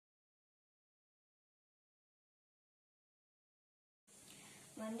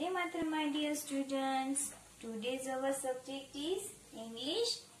Vande Mataram, my dear students. Today's our subject is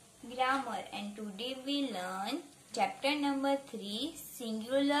English grammar, and today we learn chapter number 3,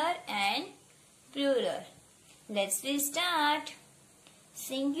 singular and plural. Let's start.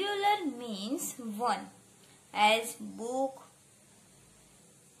 Singular means one, as book,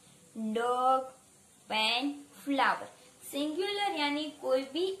 dog, pen, flower. Singular यानी कोई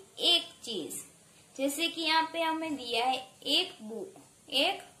भी एक चीज, जैसे कि यहाँ पे हमें दिया है एक बुक,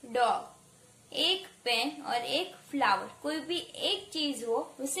 एक डॉग, एक पेन और एक फ्लावर। कोई भी एक चीज हो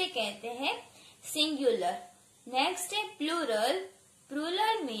उसे कहते हैं सिंगुलर। नेक्स्ट है plural.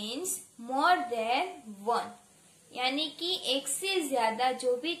 Plural means more than one, यानी कि एक से ज्यादा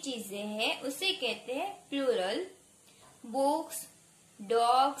जो भी चीजें हैं उसे कहते हैं plural. Books,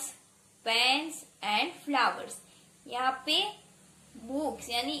 dogs, pens and flowers. यहाँ पे बुक्स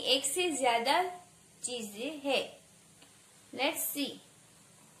यानी एक से ज्यादा चीजें है। Let's see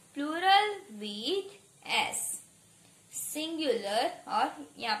plural with S, singular और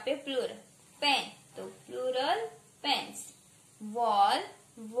यहाँ पे प्लूरल। पेन तो plural pens, wall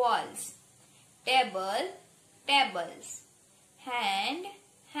walls, table tables, hand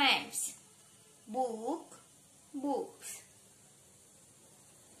hands, book books,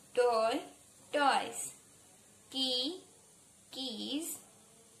 toy toys, की keys,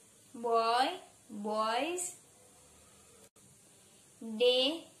 boy boys,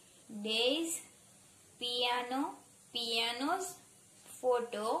 day days, piano pianos,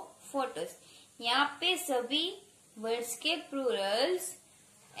 photo photos। यहाँ पे सभी वर्ड्स के प्लूरल्स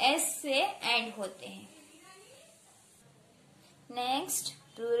एस से एंड होते हैं। Next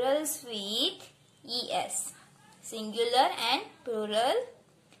Plurals with es, singular and plural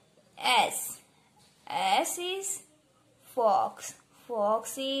S. S is fox,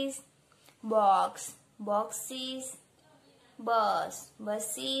 foxes, box, boxes, bus,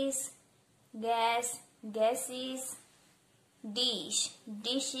 buses, gas, gases, dish,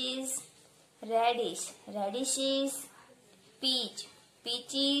 dishes, radish, radishes, peach,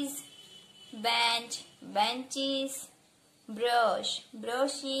 peaches, bench, benches, brush,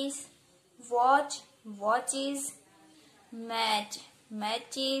 brushes, watch, watches, match,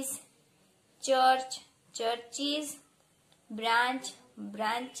 matches, church, churches, branch,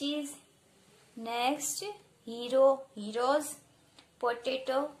 branches। Next hero, heroes,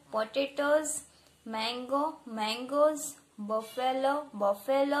 potato, potatoes, mango, mangoes, buffalo,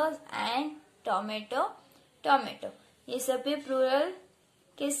 buffaloes and tomato, tomato। ये सभी plural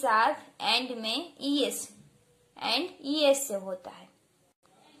के साथ and में es and es से होता है।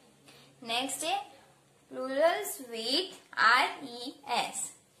 Next है Plurals with res।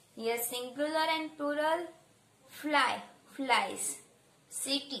 Here singular and plural: fly, flies,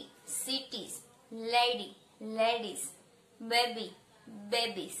 city, cities, lady, ladies, baby,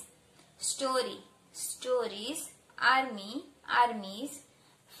 babies, story, stories, army, armies,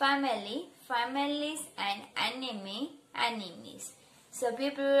 family, families and enemy, enemies। सभी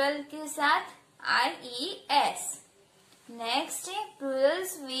प्लूरल के साथ res। नेक्स्ट है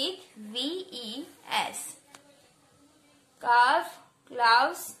Plurals with ves। calf,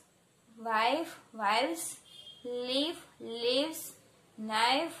 calves, wife, wives, leaf, leaves,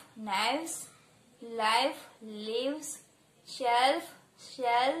 knife, knives, life, lives, shelf,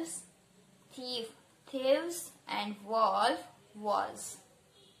 shelves, thief, thieves and wolf, wolves।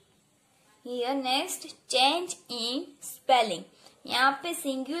 Here next change in spelling। यहाँ पे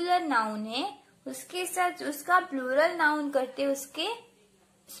singular noun है, उसके साथ उसका प्लूरल नाउन करते उसके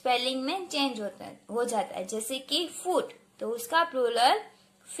spelling में चेंज हो जाता है। जैसे कि फुट तो उसका प्लूरल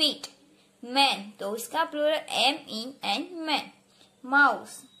फीट, मैन तो उसका plural MEN man,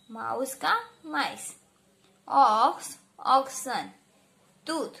 mouse mouse का माइस, ऑक्स ऑक्सन,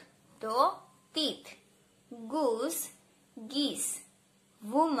 टूथ तो टीथ, गूस गीस,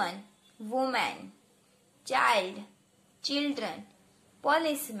 woman woman, child children,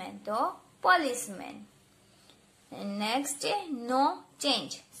 policeman तो पॉलिसमैन। नेक्स्ट है नो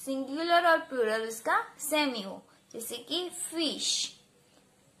चेंज। सिंगुलर और प्लूरल उसका सेम ही हो, जैसे कि फिश,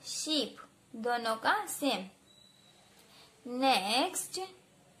 शीप दोनों का same. Next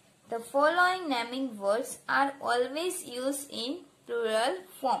the following naming words are always use in plural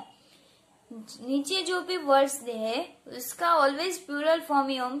form. नीचे जो भी वर्ड्स दे है उसका ऑलवेज प्लूरल फॉर्म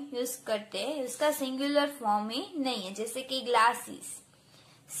ही हम यूज करते हैं, उसका सिंगुलर फॉर्म ही नहीं है। जैसे कि glasses,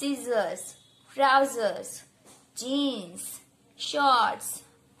 seizures, trousers, jeans, shorts,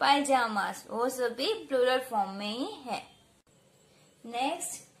 पायजामास, वो सभी प्लूरल फॉर्म में ही है।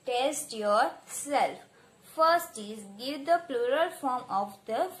 Next test your self. First is give the plural form of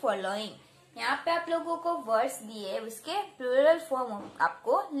the following. यहाँ पे आप लोगों को वर्ड्स दिए, उसके प्लूरल फॉर्म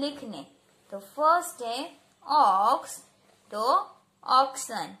आपको लिखने। तो फर्स्ट है ऑक्स, तो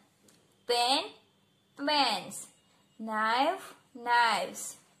oxen, pen pens, knife knives,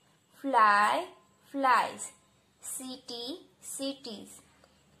 fly flies, city cities,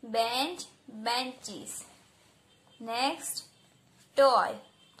 bench benches. Next toy,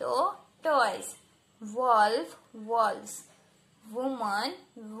 तो toys, valve walls, woman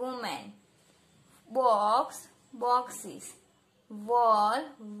women, box boxes, wall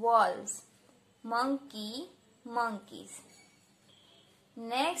walls, monkey monkeys.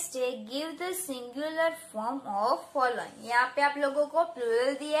 Next है give the singular form of following. यहाँ पे आप लोगों को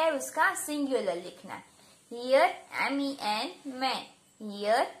plural दिया है, उसका सिंगुलर लिखना है। Here MEN man,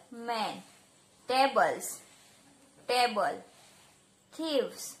 here man. Tables table,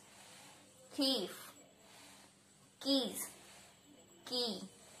 thieves thief, keys की,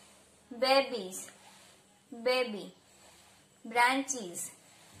 babies baby, branches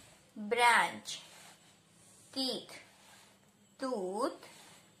branch, teeth tooth,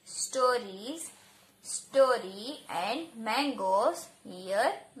 stories story, and mangoes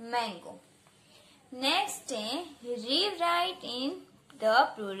here mango. Next है rewrite in the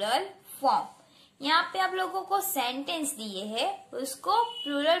plural form. यहाँ पे आप लोगों को सेंटेंस दिए हैं, उसको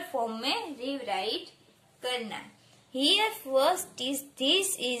प्लूरल फॉर्म में रीराइट करना है। Here first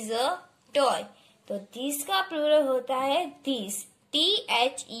this is a toy, तो दिस का प्लूरल होता है दिस,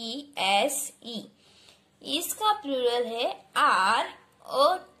 THESE। इसका प्लूरल है आर,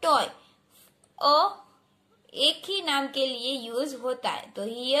 अ टॉय, अ एक ही नाम के लिए यूज होता है, तो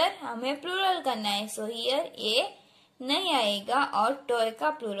हियर हमें प्लूरल करना है। सो हियर ए नहीं आएगा और टॉय का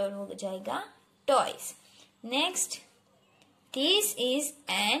प्लूरल हो जाएगा toys. Next this is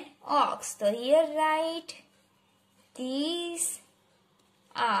an ox, तो here right these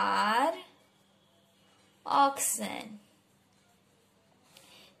are oxen.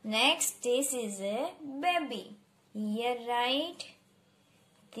 Next, this is a baby. Here write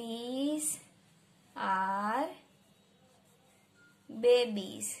these are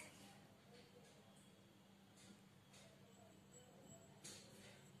babies.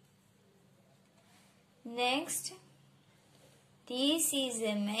 Next, this is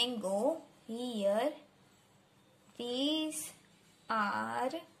a mango. Here these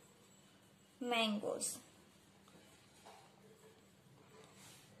are mangoes.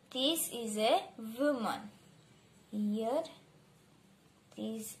 This is a woman. Here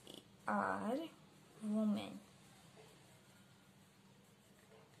these are women.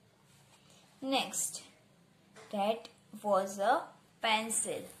 Next, that was a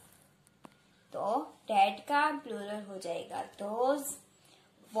pencil. तो that का plural हो जाएगा those,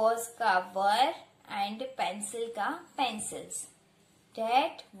 was का were, and pencil का pencils.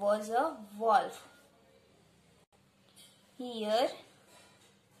 That was a wolf. Here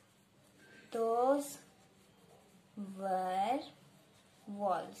those were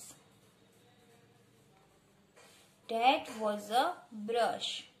wolves. That was a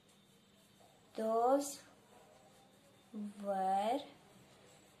brush. Those were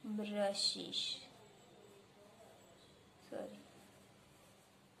brushes. Sorry.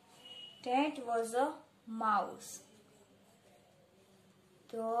 That was a mouse.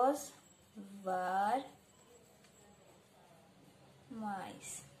 Those were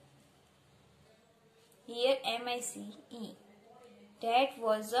mice. Here MICE. That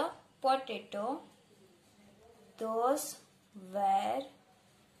was a potato. Those were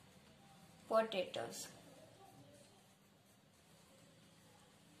potatoes.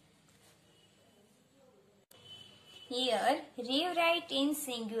 Here rewrite in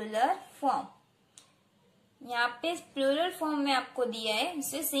singular form. यहाँ पे plural form में आपको दिया है,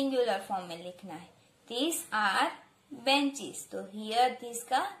 इसे singular form में लिखना है। These are benches, तो here this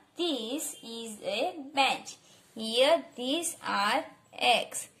का this is a bench. Here these are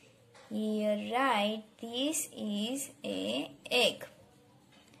eggs. Here write this is a egg.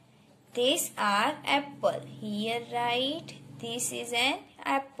 These are apple. Here write this is an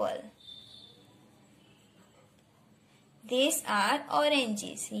apple. These are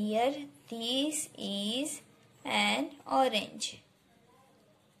oranges. Here this is an orange.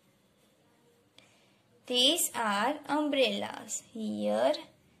 These are umbrellas. Here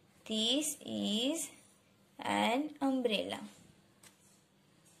this is an umbrella.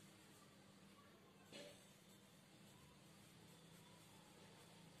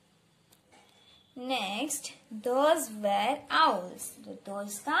 Next, those were owls. तो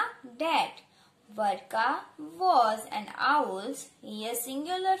those का that, word का was, and owls here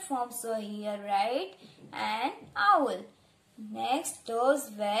singular form. So here write an owl. Next,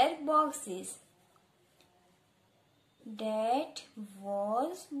 those were boxes. That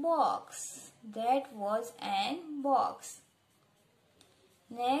was box. That was an box.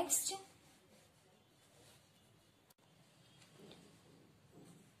 Next,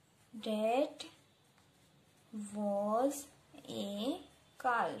 that was a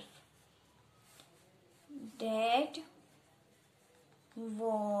calf. That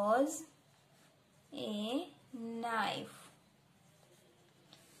was a knife.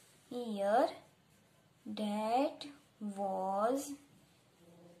 Here, that was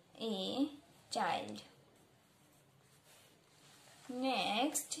a child.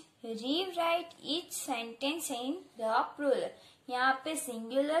 Next, rewrite each sentence in the plural. यहाँ पे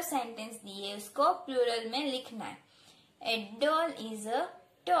singular sentence दिए, उसको plural में लिखना है. A doll is a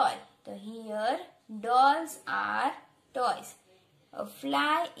toy. तो here dolls are toys. A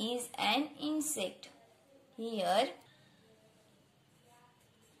fly is an insect. Here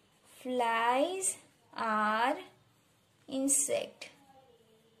flies are insect.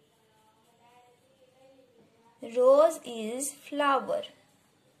 Rose is flower.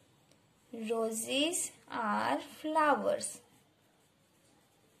 Roses are flowers.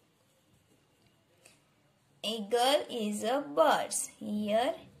 Eagle is a bird.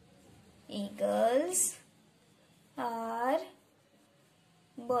 Here eagles are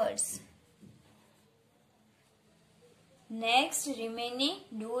birds. Next remaining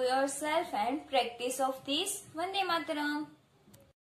do yourself and practice of this Vande Mataram.